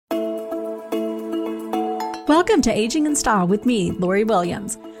Welcome to Aging in Style with me, Lori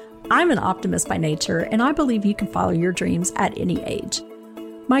Williams. I'm an optimist by nature, and I believe you can follow your dreams at any age.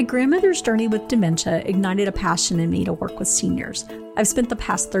 My grandmother's journey with dementia ignited a passion in me to work with seniors. I've spent the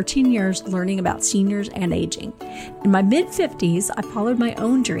past 13 years learning about seniors and aging. In my mid-50s, I followed my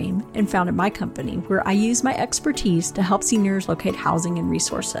own dream and founded my company, where I use my expertise to help seniors locate housing and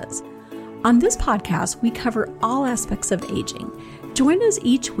resources. On this podcast, we cover all aspects of aging. Join us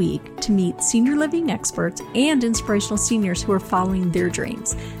each week to meet senior living experts and inspirational seniors who are following their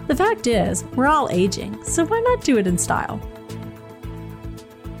dreams. The fact is, we're all aging, so why not do it in style?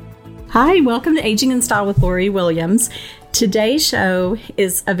 Hi, welcome to Aging in Style with Lori Williams. Today's show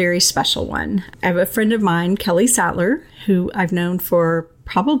is a very special one. I have a friend of mine, Kelly Sattler, who I've known for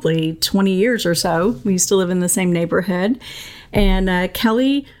probably 20 years or so. We used to live in the same neighborhood. And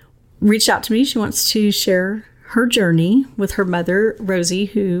Kelly reached out to me. She wants to share her journey with her mother, Rosie,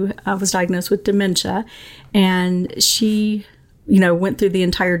 who was diagnosed with dementia. And she, went through the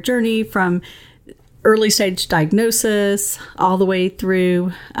entire journey from early stage diagnosis all the way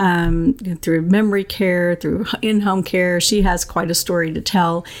through memory care, through in-home care. She has quite a story to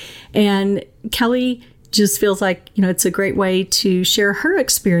tell. And Kelly just feels like, it's a great way to share her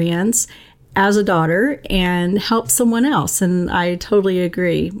experience as a daughter and help someone else. And I totally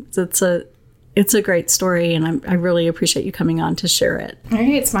agree. It's a great story, and I really appreciate you coming on to share it. All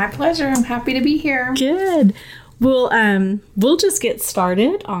right, it's my pleasure. I'm happy to be here. Good. Well, we'll just get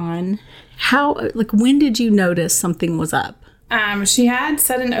started on when did you notice something was up? She had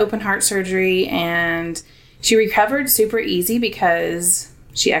sudden open heart surgery, and she recovered super easy because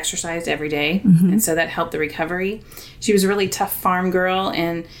she exercised every day, and so that helped the recovery. She was a really tough farm girl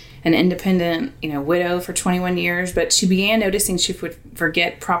and an independent, widow for 21 years, but she began noticing she would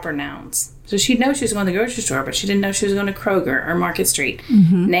forget proper nouns. So she'd know she was going to the grocery store, but she didn't know she was going to Kroger or Market Street.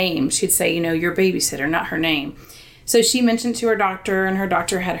 Name, she'd say, your babysitter, not her name. So she mentioned to her doctor, and her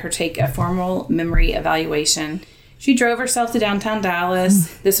doctor had her take a formal memory evaluation. She drove herself to downtown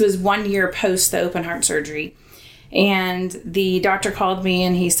Dallas. This was 1 year post the open heart surgery. And the doctor called me,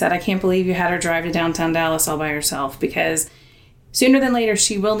 and he said, I can't believe you had her drive to downtown Dallas all by herself, because sooner than later,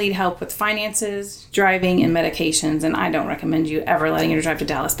 she will need help with finances, driving, and medications, and I don't recommend you ever letting her drive to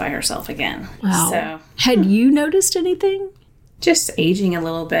Dallas by herself again. Wow. So, had you noticed anything? Just aging a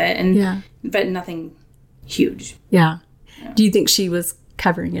little bit, but nothing huge. Yeah. Do you think she was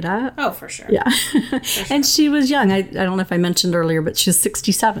covering it up? Oh, for sure. Yeah. For sure. And she was young. I don't know if I mentioned earlier, but she's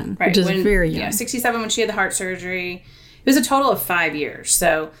 67, which is very young. Yeah, 67 when she had the heart surgery. It was a total of 5 years.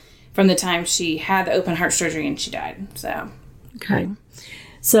 So from the time she had the open heart surgery and she died. So. Okay.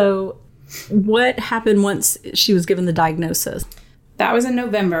 So what happened once she was given the diagnosis? That was in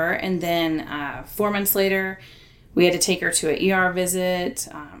November. And then 4 months later, we had to take her to an ER visit.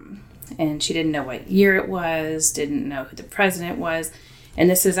 And she didn't know what year it was, didn't know who the president was. And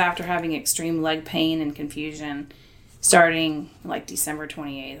this is after having extreme leg pain and confusion starting like December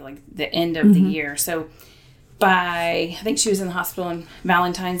 28th, like the end of the year. So I think she was in the hospital on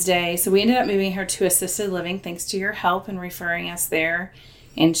Valentine's Day. So we ended up moving her to assisted living thanks to your help and referring us there.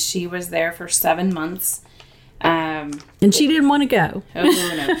 And she was there for 7 months. And she didn't want to go. Oh,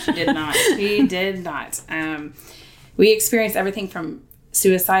 no, she did not. She did not. We experienced everything from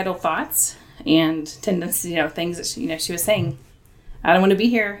suicidal thoughts and tendencies, things that she was saying, I don't want to be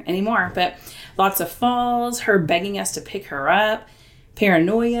here anymore. But lots of falls, her begging us to pick her up,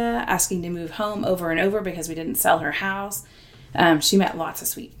 paranoia, asking to move home over and over because we didn't sell her house. She met lots of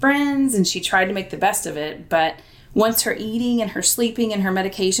sweet friends, and she tried to make the best of it. But once her eating and her sleeping and her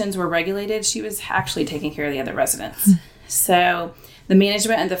medications were regulated, she was actually taking care of the other residents. So the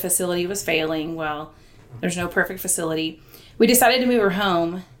management of the facility was failing. Well, there's no perfect facility. We decided to move her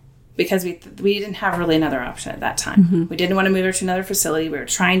home because we didn't have really another option at that time. We didn't want to move her to another facility. We were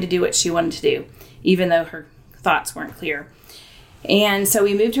trying to do what she wanted to do, even though her thoughts weren't clear. And so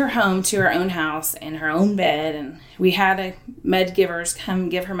we moved her home to her own house and her own bed, and we had med givers come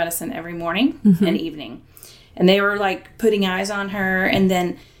give her medicine every morning and evening. And they were like putting eyes on her, and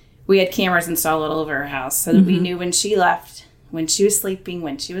then we had cameras installed all over her house so that we knew when she left, when she was sleeping,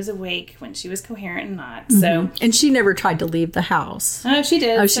 when she was awake, when she was coherent and not. So, and she never tried to leave the house. Oh, she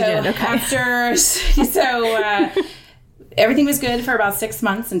did. Oh, she did. Okay. Everything was good for about 6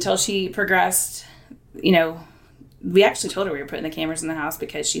 months until she progressed. We actually told her we were putting the cameras in the house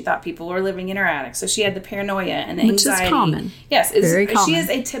because she thought people were living in her attic. So she had the paranoia and the anxiety. Which is common. Yes. Very common. She is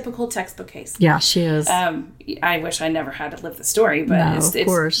a typical textbook case. Yeah, she is. I wish I never had to live the story, but of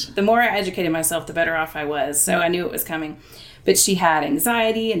course. The more I educated myself, the better off I was. So I knew it was coming. But she had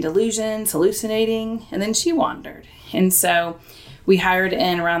anxiety and delusions, hallucinating, and then she wandered. And so we hired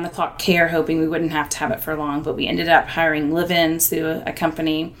in around-the-clock care, hoping we wouldn't have to have it for long, but we ended up hiring live-ins through a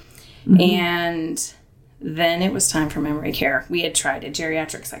company. And then it was time for memory care. We had tried a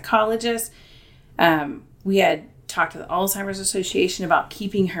geriatric psychologist. We had talked to the Alzheimer's Association about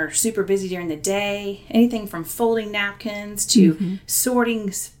keeping her super busy during the day. Anything from folding napkins to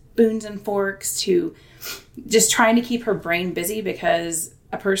sorting spoons and forks to just trying to keep her brain busy, because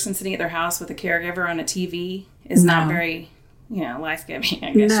a person sitting at their house with a caregiver on a TV is not very, life-giving,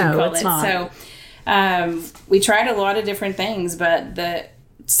 I guess you'd call it. Not. So we tried a lot of different things, but the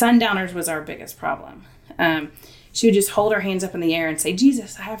sundowners was our biggest problem. She would just hold her hands up in the air and say,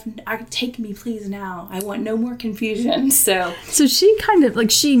 Jesus, take me please now. I want no more confusion. So she kind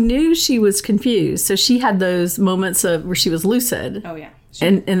of, she knew she was confused. So she had those moments where she was lucid. Oh, yeah.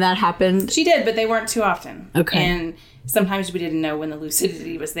 And that happened? She did, but they weren't too often. Okay. And sometimes we didn't know when the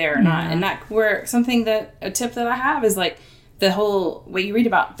lucidity was there or not. And a tip that I have is the whole, what you read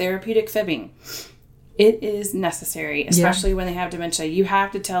about therapeutic fibbing. It is necessary, especially when they have dementia. You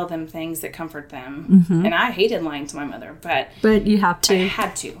have to tell them things that comfort them. And I hated lying to my mother, but you have to. I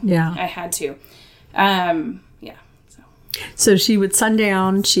had to. Yeah. I had to. So she would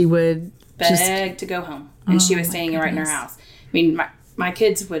sundown, she would beg to go home. And she was staying right in her house. I mean, my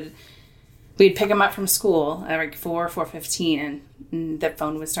kids we'd pick them up from school at 4:15, and the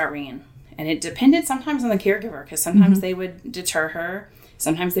phone would start ringing. And it depended sometimes on the caregiver, because sometimes they would deter her.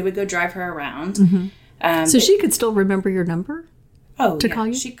 Sometimes they would go drive her around. So she could still remember your number? To call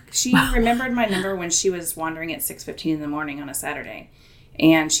you? She remembered my number when she was wandering at 6:15 in the morning on a Saturday.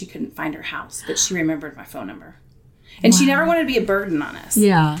 And she couldn't find her house, but she remembered my phone number. And she never wanted to be a burden on us.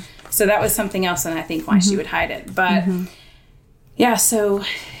 Yeah. So that was something else, and I think why she would hide it. But, so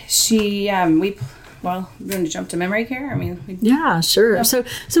she, we're going to jump to memory care. I mean, yeah, sure. Yeah. So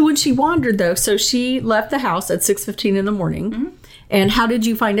when she wandered, though, so she left the house at 6:15 in the morning. And how did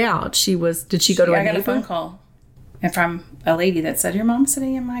you find out? Did she go to a neighbor? I got a phone call from a lady that said, your mom's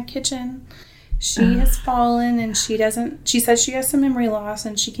sitting in my kitchen. She has fallen, and she says she has some memory loss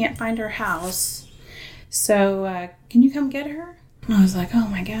and she can't find her house. So can you come get her? I was like, oh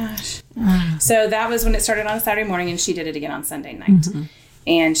my gosh. So that was when it started on a Saturday morning, and she did it again on Sunday night.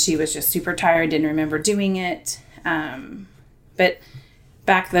 And she was just super tired, didn't remember doing it. But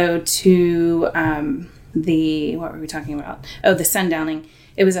back though to what were we talking about? Oh, the sundowning.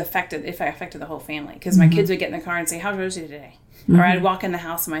 It affected the whole family, because my kids would get in the car and say, how's Rosie today? Or I'd walk in the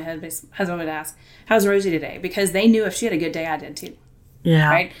house and my husband would ask, how's Rosie today? Because they knew if she had a good day, I did too.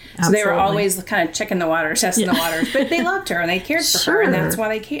 Yeah. Right? Absolutely. So they were always kind of checking the waters, testing the waters. But they loved her and they cared for her, and that's why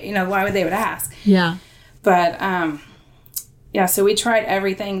why they would ask. Yeah. But so we tried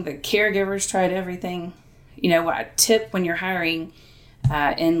everything. The caregivers tried everything. A tip when you're hiring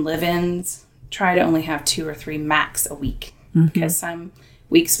in live-ins, try to only have 2 or 3 max a week. Because some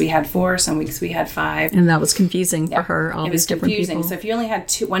weeks we had 4, some weeks we had 5. And that was confusing for her, all these different people. So if you only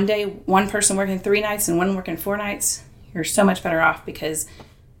had one day, one person working 3 nights and one working 4 nights, you're so much better off, because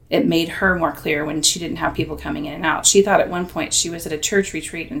it made her more clear when she didn't have people coming in and out. She thought at one point she was at a church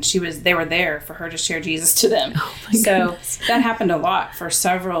retreat, and they were there for her to share Jesus to them. Oh my goodness. That happened a lot for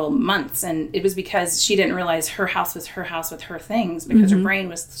several months, and it was because she didn't realize her house was her house with her things, because her brain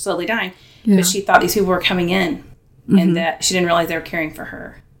was slowly dying. Yeah. But she thought these people were coming in, and that she didn't realize they were caring for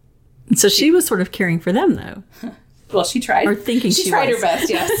her. So she was sort of caring for them, though. Well, she tried. Or thinking she tried her best,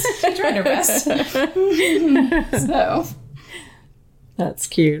 yes. She tried her best. So. That's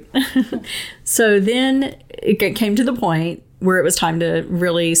cute. So then it came to the point where it was time to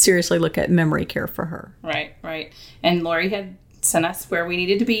really seriously look at memory care for her. Right. And Lori had sent us where we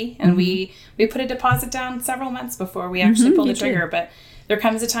needed to be, and we put a deposit down several months before we actually pulled the trigger. But there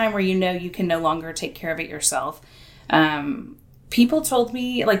comes a time where you can no longer take care of it yourself. People told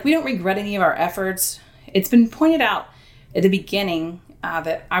me, we don't regret any of our efforts. It's been pointed out at the beginning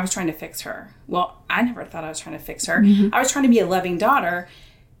that I was trying to fix her. Well, I never thought I was trying to fix her. I was trying to be a loving daughter,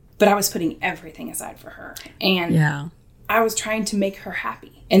 but I was putting everything aside for her. And I was trying to make her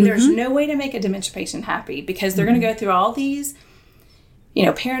happy. And there's no way to make a dementia patient happy, because they're going to go through all these,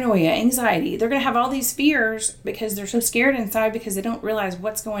 paranoia, anxiety. They're going to have all these fears because they're so scared inside, because they don't realize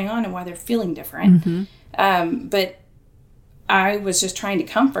what's going on and why they're feeling different. But I was just trying to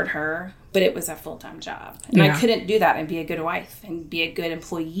comfort her, but it was a full-time job. And I couldn't do that and be a good wife and be a good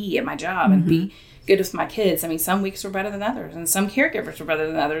employee at my job and be good with my kids. I mean, some weeks were better than others, and some caregivers were better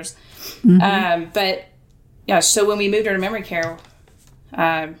than others. So when we moved her to memory care,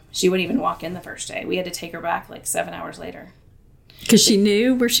 she wouldn't even walk in the first day. We had to take her back 7 hours later. Because she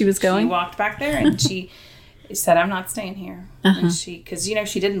knew where she was going? She walked back there, and she said, I'm not staying here. And because,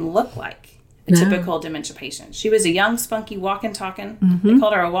 she didn't look like a typical dementia patient. She was a young, spunky, walking, talking. They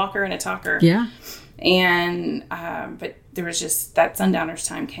called her a walker and a talker. Yeah. And, but there was just, that sundowner's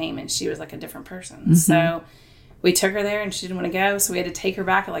time came and she was like a different person. So we took her there and she didn't want to go. So we had to take her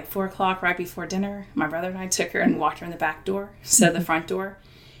back at like 4:00 right before dinner. My brother and I took her and walked her in the back door, so the front door,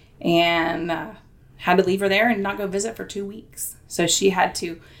 and had to leave her there and not go visit for 2 weeks. So she had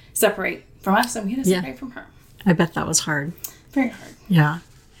to separate from us and we had to separate from her. I bet that was hard. Very hard. Yeah,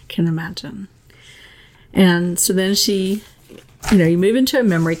 I can imagine. And so then she, you move into a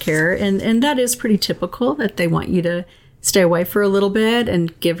memory care, and that is pretty typical that they want you to stay away for a little bit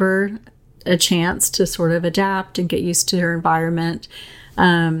and give her a chance to sort of adapt and get used to her environment.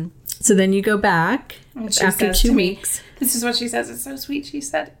 So then you go back after 2 weeks. This is what she says. It's so sweet. She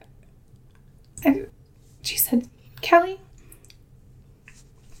said, Kelly,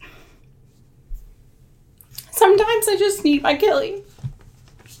 sometimes I just need my Kelly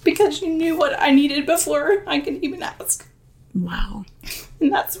because you knew what I needed before I could even ask. Wow.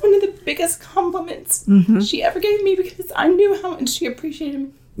 And that's one of the biggest compliments she ever gave me, because I knew how much she appreciated me.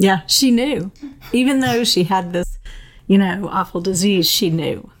 Yeah, she knew. Even though she had this, awful disease, she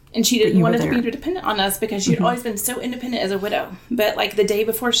knew. And she didn't want to be dependent on us because she had always been so independent as a widow. But like the day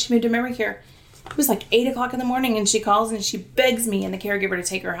before she moved to memory care, it was like 8:00 in the morning, and she calls and she begs me and the caregiver to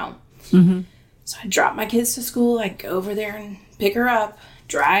take her home. So I drop my kids to school. I go over there and pick her up,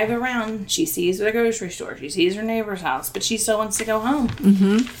 drive around. She sees the grocery store. She sees her neighbor's house, but she still wants to go home.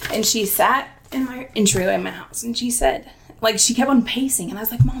 And she sat in my entryway in my house, and she said, like, she kept on pacing, and I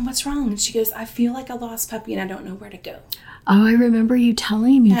was like, Mom, what's wrong? And she goes, I feel like a lost puppy and I don't know where to go. Oh, I remember you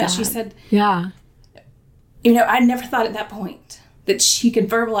telling me that. She said, yeah. I never thought at that point that she could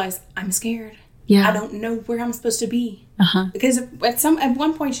verbalize, I'm scared. Yeah. I don't know where I'm supposed to be. Because at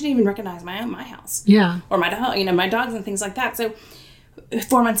one point she didn't even recognize my house. Yeah. Or my dog, my dogs and things like that. So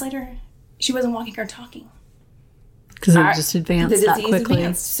 4 months later, she wasn't walking or talking. Because it just advanced that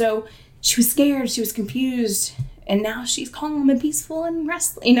quickly. So she was scared. She was confused. And now she's calm and peaceful and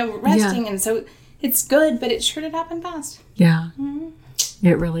resting. Yeah. And so it's good, but it sure did happen fast. Yeah.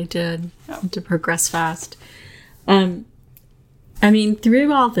 It really did. Oh. To progress fast. Through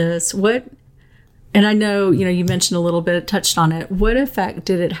all this, and I know, you mentioned a little bit, touched on it. What effect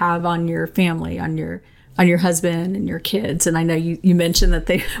did it have on your family, on your husband and your kids? And I know you mentioned that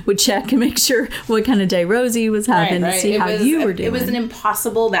they would check and make sure what kind of day Rosie was having to see how you were doing. It was an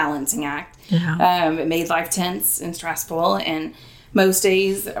impossible balancing act. Yeah. It made life tense and stressful, and most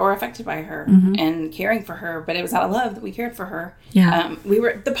days were affected by her and caring for her, but it was out of love that we cared for her. Yeah.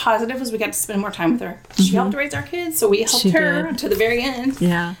 The positive was we got to spend more time with her. She helped raise our kids, so we helped her to the very end.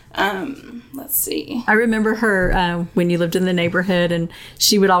 Yeah. Let's see. I remember her when you lived in the neighborhood, and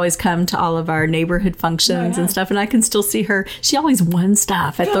she would always come to all of our neighborhood functions and stuff, and I can still see her. She always won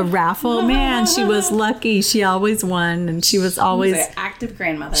stuff at the raffle. Man, she was lucky. She always won, and she was always an active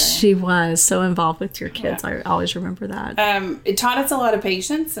grandmother. She was so involved with your kids. I always remember that. It taught us a lot of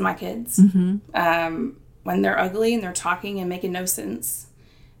patience in my kids. When they're ugly and they're talking and making no sense,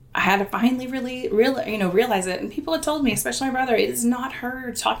 I had to finally really realize it. And people had told me, especially my brother, it is not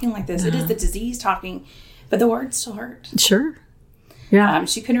her talking like this. It is the disease talking, but the words still hurt. Sure. Yeah.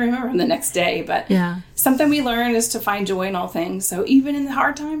 She couldn't remember them the next day, but something we learned is to find joy in all things. So even in the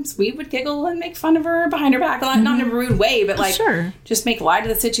hard times, we would giggle and make fun of her behind her back, not in a rude way, but just make light of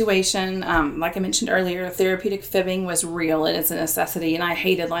the situation. Like I mentioned earlier, therapeutic fibbing was real and it's a necessity. And I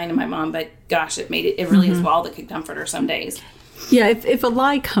hated lying to my mom, but gosh, it really is all that could comfort her some days. Yeah, if a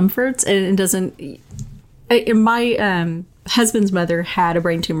lie comforts and it doesn't... My husband's mother had a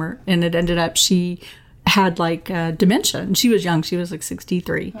brain tumor, and it ended up she had dementia, and she was young. She was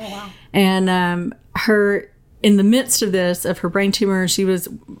 63. Oh, wow. And her, in the midst of this, of her brain tumor,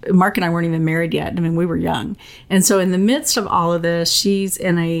 Mark and I weren't even married yet. We were young. And so in the midst of all of this, she's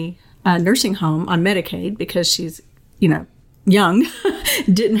in a nursing home on Medicaid because she's, young,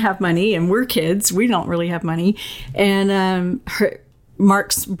 didn't have money, and we're kids. We don't really have money. And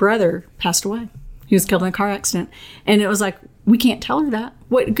Mark's brother passed away. He was killed in a car accident. And it was like, we can't tell her that.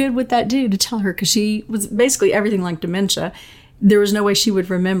 What good would that do to tell her? Because she was basically everything like dementia. There was no way she would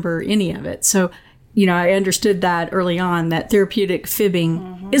remember any of it. So, I understood that early on, that therapeutic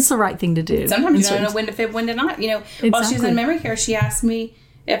fibbing is the right thing to do. Sometimes you don't know when to fib, when to not. While she was in memory care, she asked me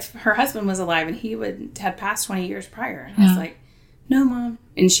if her husband was alive, and he had passed 20 years prior. And I was like, no, Mom.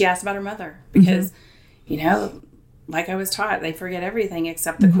 And she asked about her mother because, like I was taught, they forget everything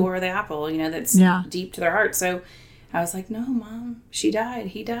except the core of the apple, that's deep to their heart. So I was like, no, Mom, she died.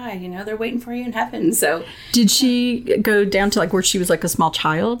 He died. They're waiting for you in heaven. So did she go down to like where she was like a small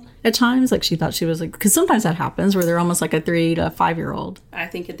child at times? Like she thought she was like, because sometimes that happens where they're almost like a 3 to 5 year old. I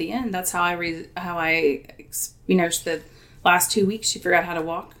think at the end, that's how the last 2 weeks, she forgot how to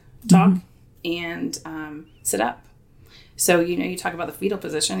walk, talk, and sit up. So, you talk about the fetal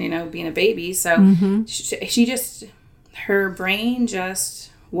position, being a baby. So she just, her brain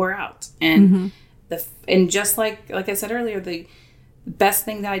just wore out. And and just like I said earlier, the best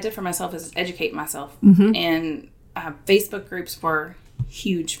thing that I did for myself is educate myself. And Facebook groups were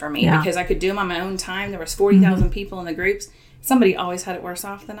huge for me because I could do them on my own time. There was 40,000 people in the groups. Somebody always had it worse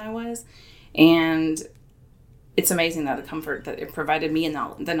off than I was. And it's amazing that the comfort that it provided me and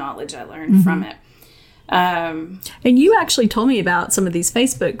the knowledge I learned from it. And you actually told me about some of these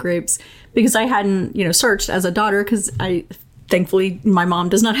Facebook groups because I hadn't, searched as a daughter because thankfully, my mom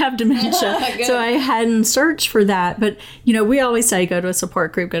does not have dementia, so I hadn't searched for that. But, we always say, go to a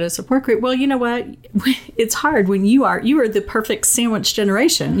support group, go to a support group. Well, you know what? It's hard when you are the perfect sandwich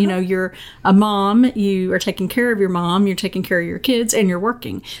generation. You're a mom, you are taking care of your mom, you're taking care of your kids, and you're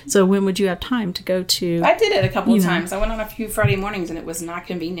working. So when would you have time to go to... I did it a couple of times. I went on a few Friday mornings, and it was not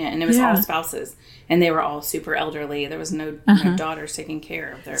convenient, and it was all spouses. And they were all super elderly. There was no daughters taking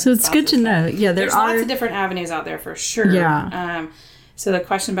care of their So it's good to know. Yeah, there's lots of different avenues out there for sure. Yeah. So the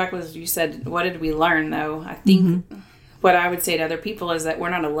question back was, you said, what did we learn, though? I think what I would say to other people is that we're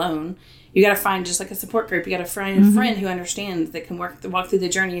not alone. You got to find just like a support group. You got to find a friend who understands, that can walk through the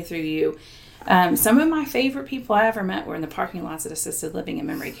journey through you. Some of my favorite people I ever met were in the parking lots at assisted living and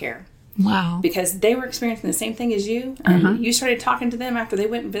memory care. Wow. Because they were experiencing the same thing as you. And you started talking to them after they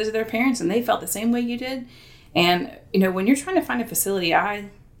went and visited their parents, and they felt the same way you did. And, when you're trying to find a facility, I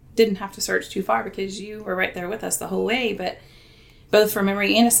didn't have to search too far because you were right there with us the whole way. But both for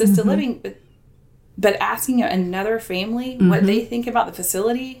memory and assisted living, but asking another family what they think about the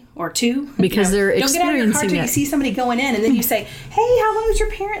facility or two. Because they're experiencing it. Don't get out of your car till you see somebody going in, and then you say, hey, how long has your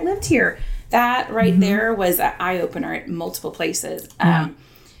parent lived here? That right there was an eye-opener at multiple places.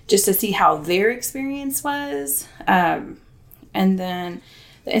 Just to see how their experience was. And then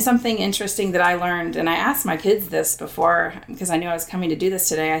something interesting that I learned, and I asked my kids this before, because I knew I was coming to do this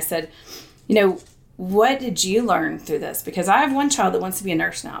today. I said, what did you learn through this? Because I have one child that wants to be a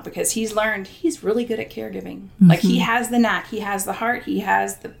nurse now, because he's learned he's really good at caregiving. Like, he has the knack, he has the heart, he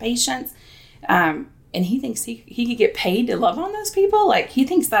has the patience. And he thinks he could get paid to love on those people. Like, he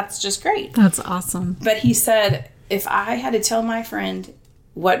thinks that's just great. That's awesome. But he said, if I had to tell my friend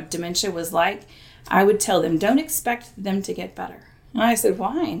what dementia was like, I would tell them, don't expect them to get better. And I said,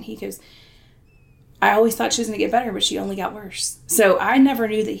 why? And he goes, I always thought she was going to get better, but she only got worse. So I never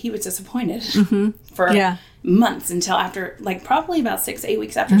knew that he was disappointed for months until after, like, probably about 6-8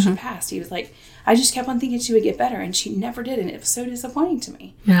 weeks after she passed. He was like, I just kept on thinking she would get better, and she never did, and it was so disappointing to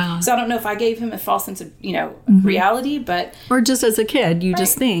me. Yeah. So I don't know if I gave him a false sense of, reality, but... Or just as a kid, you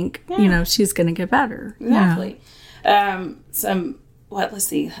just think, she's going to get better. Exactly. Yeah. Let's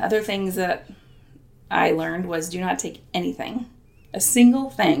see. Other things that I learned was, do not take anything, a single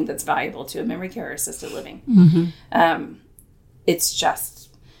thing that's valuable to a memory care or assisted living. It's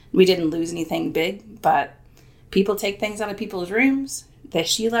just, we didn't lose anything big, but people take things out of people's rooms.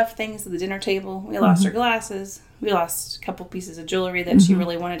 She left things at the dinner table. We lost her glasses. We lost a couple pieces of jewelry that she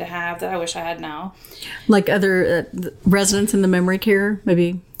really wanted to have that I wish I had now. Like other residents in the memory care,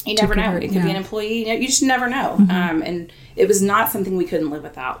 maybe? You never know. It could be an employee. You just never know. And it was not something we couldn't live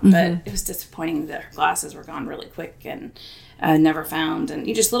without. But it was disappointing that her glasses were gone really quick and never found. And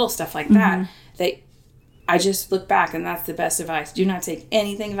just little stuff like that. I just look back, and that's the best advice. Do not take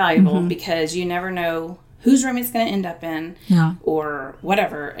anything valuable because you never know whose room it's going to end up in or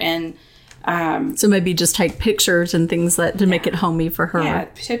whatever. And so maybe just take pictures and things to make it homey for her. Yeah,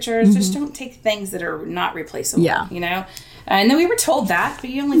 pictures. Just don't take things that are not replaceable. And then we were told that, but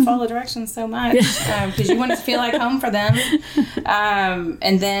you only follow directions so much because you want it to feel like home for them.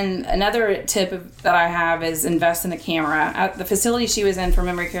 And then another tip that I have is invest in a camera. The facility she was in for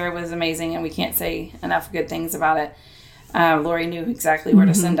memory care was amazing, and we can't say enough good things about it. Lori knew exactly where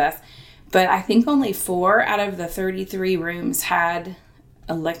to send us. But I think only 4 out of the 33 rooms had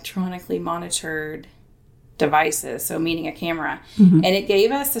electronically monitored devices, so meaning a camera. And it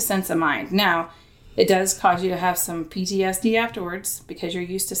gave us a sense of mind. Now, it does cause you to have some PTSD afterwards because you're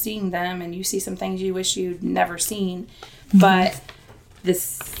used to seeing them and you see some things you wish you'd never seen. But this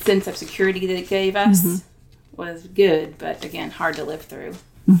sense of security that it gave us was good, but again, hard to live through.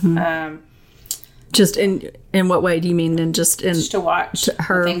 Just in what way do you mean? And just to watch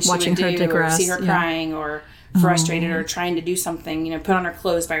her, watching her digress, see her crying or frustrated or trying to do something, put on her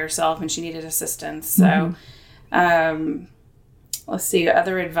clothes by herself and she needed assistance. So Let's see,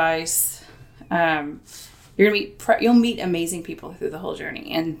 other advice. You'll meet amazing people through the whole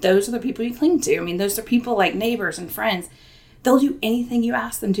journey, and those are the people you cling to. I mean, those are people like neighbors and friends. They'll do anything you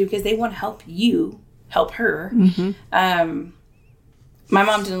ask them to because they want to help you help her. My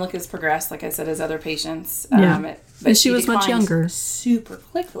mom didn't look as progressed, like I said, as other patients. But she was much younger. Super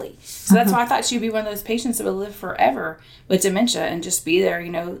quickly. So that's why I thought she'd be one of those patients that would live forever with dementia and just be there,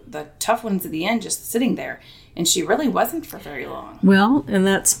 the tough ones at the end, just sitting there. And she really wasn't for very long. Well, and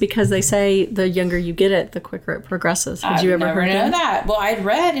that's because they say the younger you get it, the quicker it progresses. Had you ever heard that? Well, I'd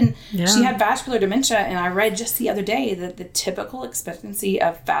read, and she had vascular dementia, and I read just the other day that the typical expectancy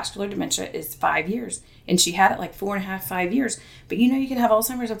of vascular dementia is 5 years. And she had it like 4.5, 5 years. But you can have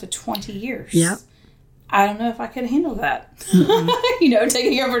Alzheimer's up to 20 years. Yep. I don't know if I could handle that.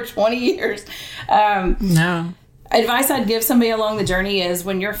 Taking over 20 years. No. Advice I'd give somebody along the journey is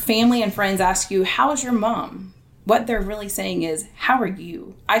when your family and friends ask you, how's your mom? What they're really saying is, how are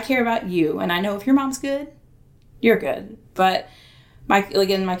you? I care about you. And I know if your mom's good, you're good. But my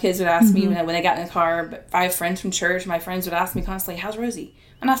kids would ask me when they got in the car, but I have friends from church, my friends would ask me constantly, how's Rosie?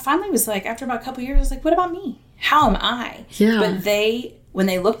 And I finally was like, after about a couple of years, I was like, what about me? How am I? Yeah. But when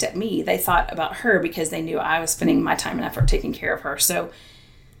they looked at me, they thought about her because they knew I was spending my time and effort taking care of her. So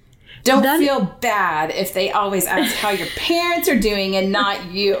don't feel bad if they always ask how your parents are doing and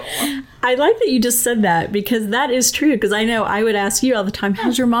not you. I like that you just said that because that is true. Because I know I would ask you all the time,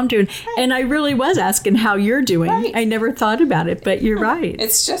 how's your mom doing? And I really was asking how you're doing. Right. I never thought about it, but you're right.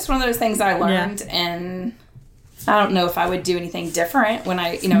 It's just one of those things I learned, and I don't know if I would do anything different when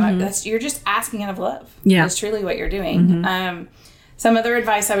you're just asking out of love. Yeah. That's truly what you're doing. Some other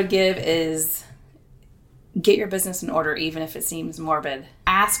advice I would give is get your business in order, even if it seems morbid.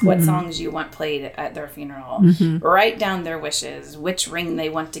 Ask what songs you want played at their funeral. Write down their wishes, which ring they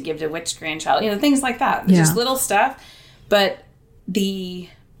want to give to which grandchild, things like that. Yeah. Just little stuff. But the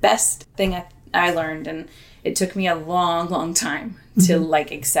best thing I learned, and it took me a long, long time to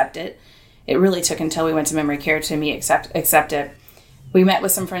accept it. It really took until we went to memory care to me accept it. We met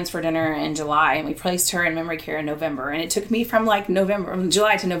with some friends for dinner in July, and we placed her in memory care in November. And it took me from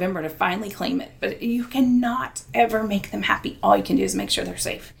July to November to finally claim it. But you cannot ever make them happy. All you can do is make sure they're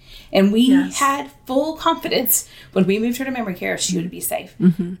safe. And we had full confidence when we moved her to memory care, she would be safe.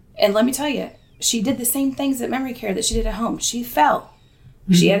 And let me tell you, she did the same things at memory care that she did at home. She fell.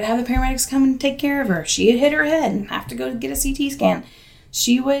 She had to have the paramedics come and take care of her. She had hit her head and have to go get a CT scan.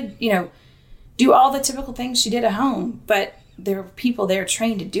 She would, do all the typical things she did at home, but there were people there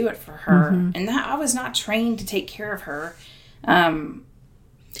trained to do it for her. And that I was not trained to take care of her. And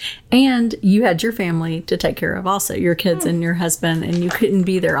you had your family to take care of also, your kids and your husband, and you couldn't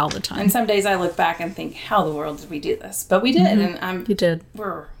be there all the time. And some days I look back and think, how in the world did we do this? But we did. And you did.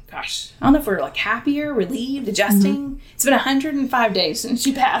 I don't know if we're happier, relieved, adjusting. It's been 105 days since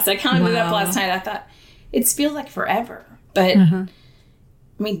she passed. I counted it up last night. I thought, it feels like forever. But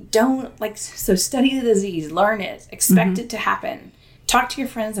don't study the disease, learn it, expect it to happen, talk to your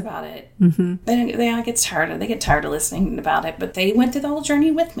friends about it. They all get tired of listening about it, but they went through the whole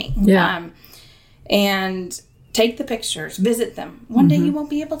journey with me. And take the pictures, visit them. One day you won't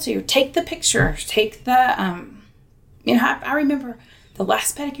be able to. Take the pictures, take the, I remember the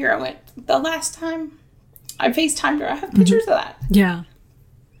last pedicure I went, the last time I FaceTimed her, I have pictures of that. Yeah.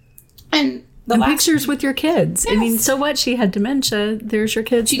 And pictures with your kids. Yes. I mean, so what? She had dementia. There's your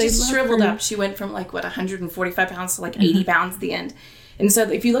kids. She just shriveled up. She went from 145 pounds to 80 pounds at the end. And so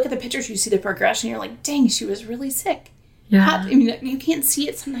if you look at the pictures, you see the progression. You're like, dang, she was really sick. Yeah. You can't see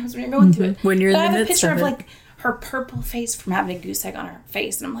it sometimes when you're going through it. When you're in the midst of it. I have a picture of her purple face from having a goose egg on her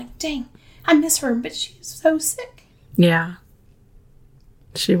face. And I'm like, dang, I miss her, but she's so sick. Yeah.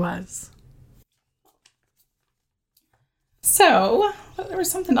 She was. So, there was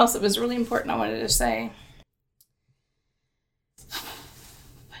something else that was really important I wanted to say.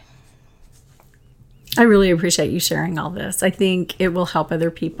 I really appreciate you sharing all this. I think it will help other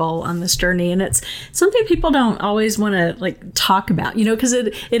people on this journey. And it's something people don't always want to talk about, because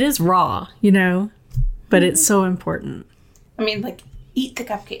it is raw, but it's so important. I mean, eat the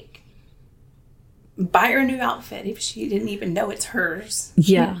cupcake. Buy her a new outfit if she didn't even know it's hers.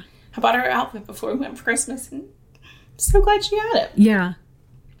 Yeah. I bought her an outfit before we went for Christmas, and I'm so glad she had it. Yeah.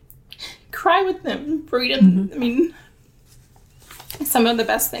 Cry with them. Read them. I mean, some of the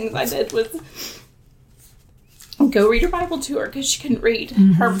best things I did was go read her Bible to her because she couldn't read.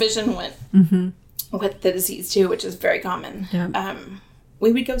 Her vision went with the disease too, which is very common. Yeah.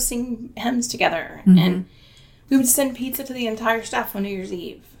 We would go sing hymns together, and we would send pizza to the entire staff on New Year's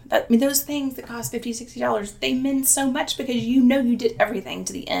Eve. those things that cost $50, $60, they mean so much because you did everything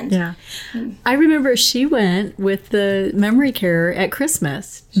to the end. Yeah. I remember she went with the memory care at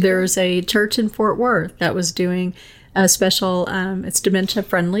Christmas. Sure. There's a church in Fort Worth that was doing a special, it's dementia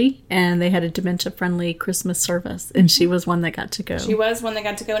friendly, and they had a dementia friendly Christmas service, and she was one that got to go. She was one that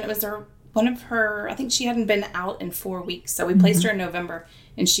got to go, and it was one of her, I think she hadn't been out in 4 weeks, so we placed her in November,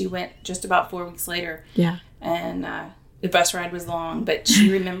 and she went just about 4 weeks later. Yeah. And the bus ride was long, but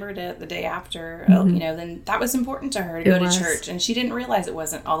she remembered it the day after. Then that was important to her to go to church, and she didn't realize it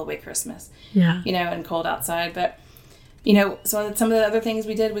wasn't all the way Christmas. Yeah. And cold outside, but so some of the other things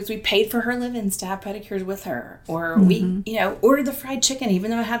we did was we paid for her live-ins to have pedicures with her, or we ordered the fried chicken even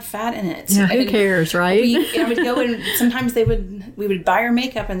though it had fat in it. Yeah, who cares, right? We'd go, and sometimes we would buy her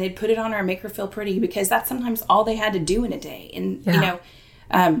makeup and they'd put it on her and make her feel pretty, because that's sometimes all they had to do in a day. And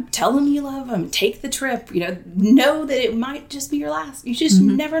tell them you love them, take the trip, know that it might just be your last. You just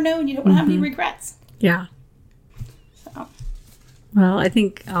never know, and you don't want to have any regrets. Yeah. So. Well, I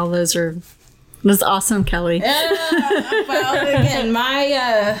think all those are... That's awesome, Kelly. Well, again,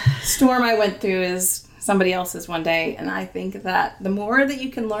 my storm I went through is somebody else's one day. And I think that the more that you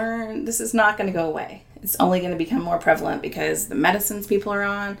can learn, this is not going to go away. It's only going to become more prevalent because the medicines people are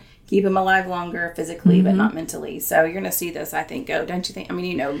on keep them alive longer physically, but not mentally. So you're going to see this, I think, go, don't you think? I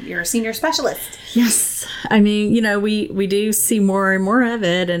mean, you're a senior specialist. Yes. I mean, we do see more and more of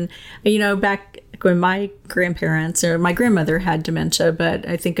it. And, back when my grandparents or my grandmother had dementia, but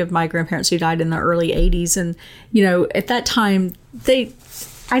I think of my grandparents who died in the early 80s. And, at that time,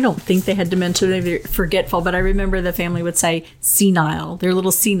 I don't think they had dementia. They were forgetful, but I remember the family would say senile. They're a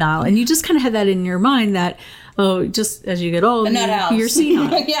little senile. And you just kind of had that in your mind that, just as you get old, you're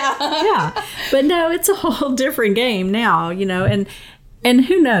senile. Yeah. But no, it's a whole different game now, and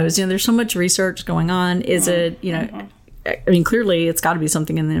who knows, there's so much research going on. Is it, I mean, clearly it's got to be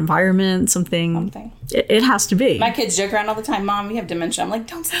something in the environment, something. It has to be. My kids joke around all the time, Mom, you have dementia. I'm like,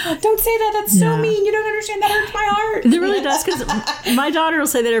 don't say that. That's so mean. You don't understand. That hurts my heart. It really does, because my daughter will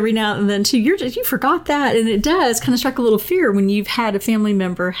say that every now and then too. You forgot that. And it does kind of strike a little fear when you've had a family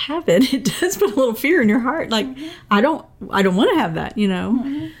member have it. It does put a little fear in your heart. Like, I don't want to have that,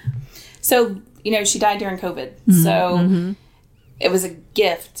 So, she died during COVID. So it was a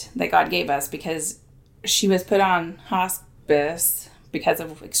gift that God gave us, because she was put on hospice because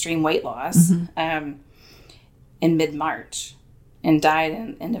of extreme weight loss in mid-March and died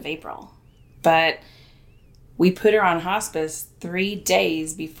in end of April. But we put her on hospice 3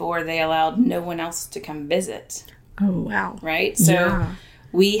 days before they allowed no one else to come visit. Oh, wow. Right? So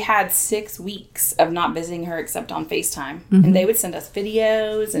we had 6 weeks of not visiting her except on FaceTime. And they would send us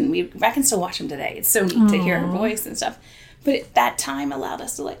videos, and I can still watch them today. It's so neat to hear her voice and stuff. But that time allowed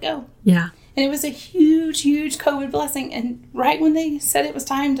us to let go. Yeah. And it was a huge, huge COVID blessing. And right when they said it was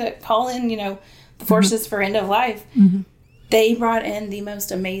time to call in, the forces for end of life, they brought in the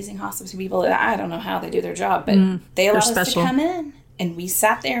most amazing hospice people. I don't know how they do their job, but they allowed us to come in. And we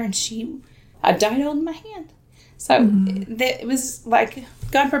sat there, and I died holding my hand. So it was like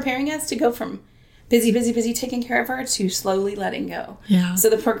God preparing us to go from busy taking care of her to slowly letting go. Yeah. So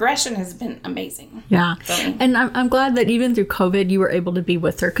the progression has been amazing. Yeah. And I'm glad that even through COVID, you were able to be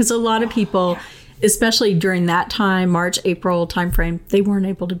with her, because a lot of people, especially during that time, March, April timeframe, they weren't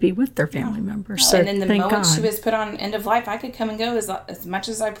able to be with their family members. So and in the moment she was put on end of life, I could come and go as much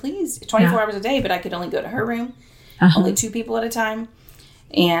as I pleased, 24 hours a day, but I could only go to her room, only 2 people at a time.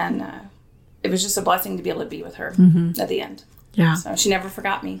 And it was just a blessing to be able to be with her at the end. Yeah. So she never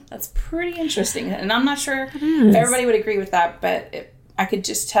forgot me. That's pretty interesting. And I'm not sure if everybody would agree with that, but I could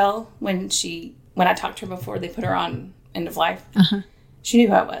just tell when I talked to her before they put her on end of life, she knew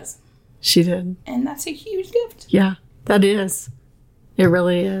who I was. She did. And that's a huge gift. Yeah, that is. It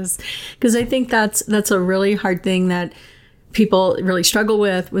really is. Because I think that's a really hard thing that people really struggle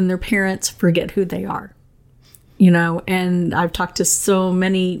with when their parents forget who they are. And I've talked to so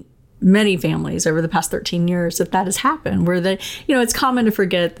many families over the past 13 years that has happened, where it's common to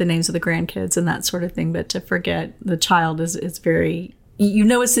forget the names of the grandkids and that sort of thing, but to forget the child is very,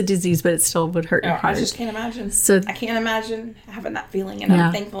 it's a disease, but it still would hurt your heart. I just can't imagine. So I can't imagine having that feeling, and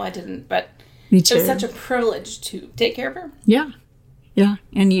I'm thankful I didn't, but me too. It was such a privilege to take care of her. Yeah. Yeah.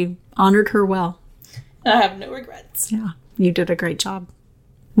 And you honored her well. I have no regrets. Yeah. You did a great job.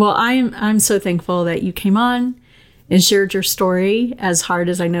 Well, I'm so thankful that you came on and shared your story, as hard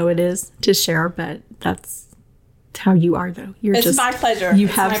as I know it is to share, but that's how you are, though. It's my pleasure. You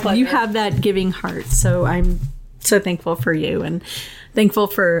have that giving heart. So I'm so thankful for you, and thankful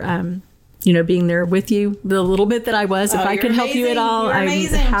for being there with you the little bit that I was. If I could help you at all, you're I'm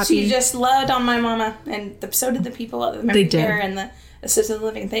amazing. happy. She just loved on my mama, and so did the people at the memory care and the assisted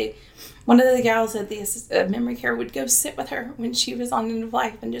living. One of the gals at the memory care would go sit with her when she was on end of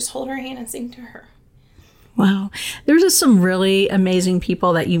life and just hold her hand and sing to her. Wow. There's just some really amazing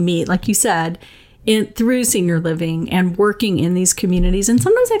people that you meet, like you said, through senior living and working in these communities. And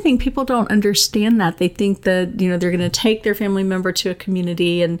sometimes I think people don't understand that. They think that, they're going to take their family member to a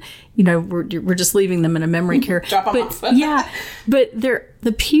community and, we're just leaving them in a memory care. Drop them off. Yeah. But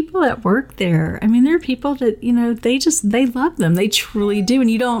the people that work there, I mean, there are people that, they love them. They truly do. And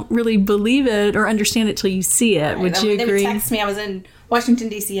you don't really believe it or understand it till you see it. Right. Would you agree? They would text me. I was in Washington,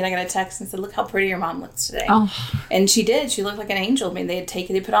 D.C., and I got a text and said, look how pretty your mom looks today. Oh. And she did. She looked like an angel. I mean, they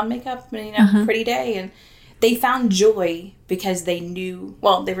put on makeup and, pretty day. And they found joy because they knew,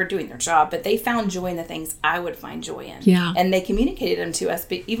 well, they were doing their job, but they found joy in the things I would find joy in. Yeah. And they communicated them to us,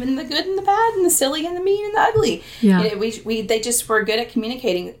 but even the good and the bad and the silly and the mean and the ugly. Yeah. They just were good at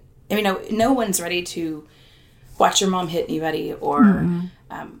communicating. I mean, no one's ready to watch your mom hit anybody or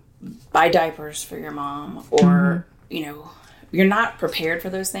buy diapers for your mom or, you're not prepared for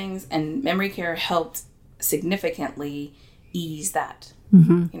those things, and memory care helped significantly ease that,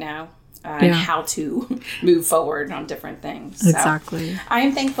 and how to move forward on different things. Exactly. So I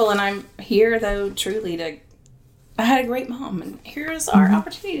am thankful, and I'm here, though, truly I had a great mom, and here's our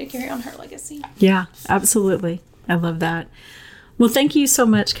opportunity to carry on her legacy. Yeah, absolutely. I love that. Well, thank you so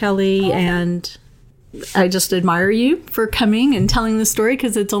much, Kelly, and I just admire you for coming and telling the story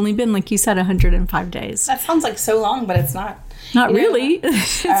because it's only been, like you said, 105 days. That sounds like so long, but it's not. Not really.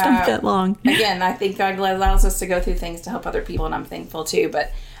 It's not that long. Again, I think God allows us to go through things to help other people, and I'm thankful too.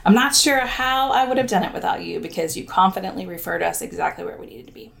 But I'm not sure how I would have done it without you because you confidently referred us exactly where we needed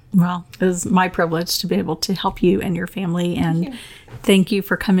to be. Well, it was my privilege to be able to help you and your family, and thank you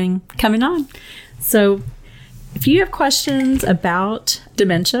for coming on. So if you have questions about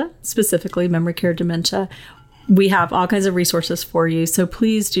dementia, specifically memory care dementia, we have all kinds of resources for you. So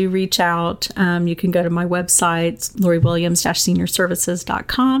please do reach out. You can go to my website,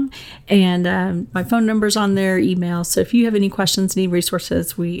 LoriWilliams-SeniorServices.com. And my phone number's on there, email. So if you have any questions, need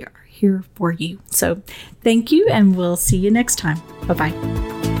resources, we are here for you. So thank you, and we'll see you next time.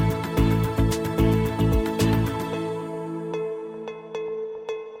 Bye-bye.